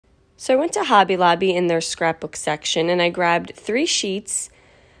So I went to Hobby Lobby in their scrapbook section and I grabbed 3 sheets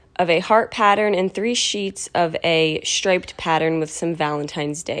of a heart pattern and 3 sheets of a striped pattern with some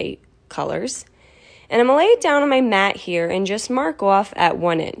Valentine's Day colors. And I'm going to lay it down on my mat here and just mark off at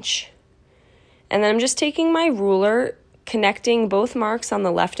 1 inch. And then I'm just taking my ruler, connecting both marks on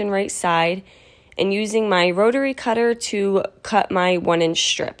the left and right side, and using my rotary cutter to cut my 1-inch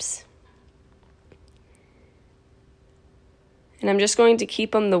strips. And I'm just going to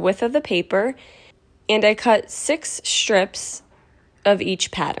keep them the width of the paper, and I cut 6 strips of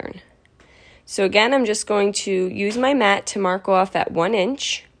each pattern. So again, I'm just going to use my mat to mark off at 1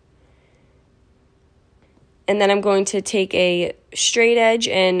 inch, and then I'm going to take a straight edge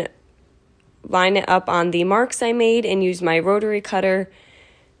and line it up on the marks I made and use my rotary cutter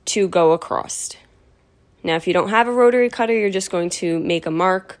to go across. Now if you don't have a rotary cutter, you're just going to make a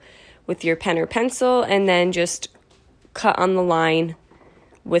mark with your pen or pencil and then just cut on the line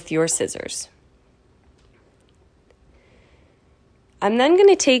with your scissors. I'm then going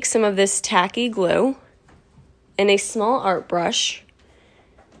to take some of this tacky glue and a small art brush,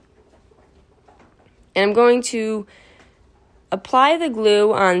 and I'm going to apply the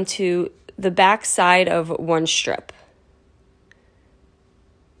glue onto the back side of one strip.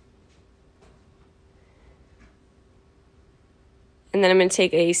 And then I'm going to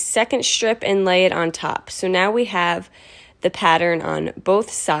take a second strip and lay it on top. So now we have the pattern on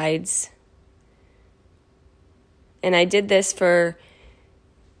both sides. And I did this for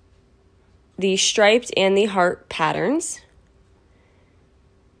the striped and the heart patterns.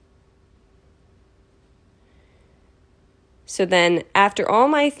 So then after all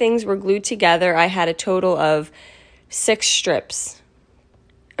my things were glued together, I had a total of 6 strips.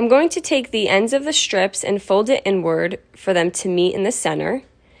 I'm going to take the ends of the strips and fold it inward for them to meet in the center.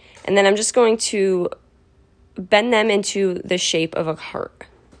 And then I'm just going to bend them into the shape of a heart.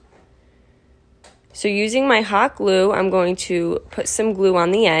 So using my hot glue, I'm going to put some glue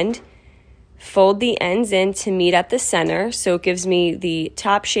on the end, fold the ends in to meet at the center so it gives me the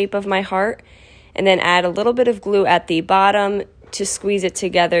top shape of my heart, and then add a little bit of glue at the bottom to squeeze it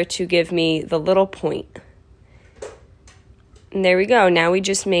together to give me the little point. And there we go. Now we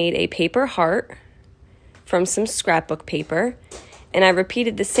just made a paper heart from some scrapbook paper. And I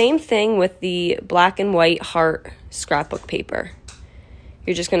repeated the same thing with the black and white heart scrapbook paper.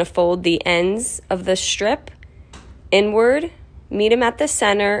 You're just going to fold the ends of the strip inward, meet them at the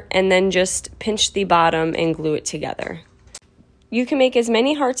center, and then just pinch the bottom and glue it together. You can make as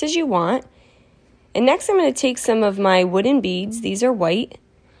many hearts as you want. And next I'm going to take some of my wooden beads, these are white,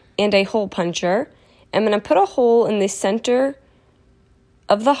 and a hole puncher. I'm going to put a hole in the center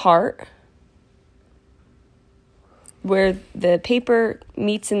of the heart where the paper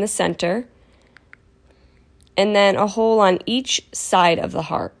meets in the center, and then a hole on each side of the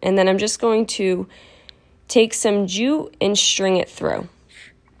heart. And then I'm just going to take some jute and string it through.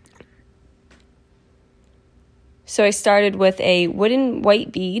 So I started with a wooden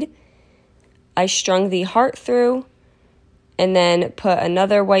white bead. I strung the heart through and then put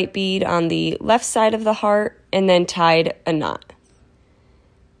another white bead on the left side of the heart and then tied a knot.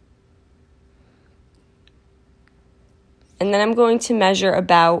 And then I'm going to measure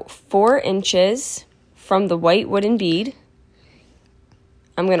about 4 inches from the white wooden bead.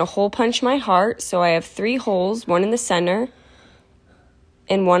 I'm going to hole punch my heart, so I have 3 holes, 1 in the center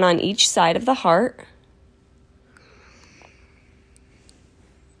and 1 on each side of the heart.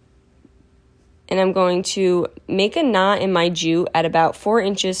 And I'm going to make a knot in my jute at about 4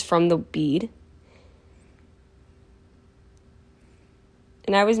 inches from the bead.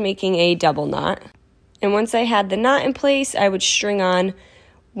 And I was making a double knot. And once I had the knot in place, I would string on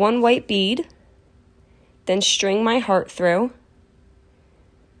 1 white bead, then string my heart through,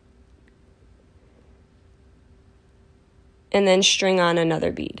 and then string on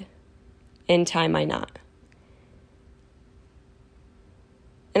another bead and tie my knot.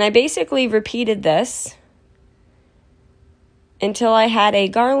 And I basically repeated this until I had a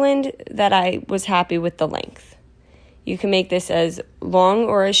garland that I was happy with the length. You can make this as long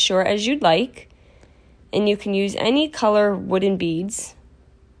or as short as you'd like, and you can use any color wooden beads.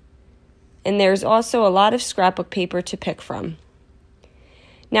 And there's also a lot of scrapbook paper to pick from.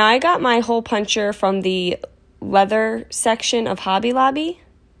 Now I got my hole puncher from the leather section of Hobby Lobby,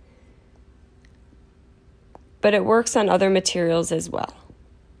 but it works on other materials as well.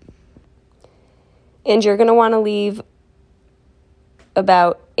 And you're going to want to leave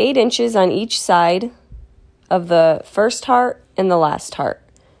about 8 inches on each side of the first heart and the last heart.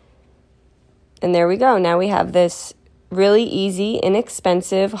 And there we go. Now we have this really easy,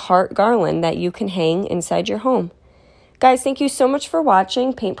 inexpensive heart garland that you can hang inside your home. Guys, thank you so much for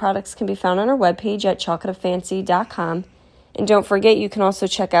watching. Paint products can be found on our webpage at chalkitofancy.com. And don't forget, you can also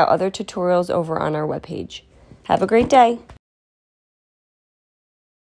check out other tutorials over on our webpage. Have a great day.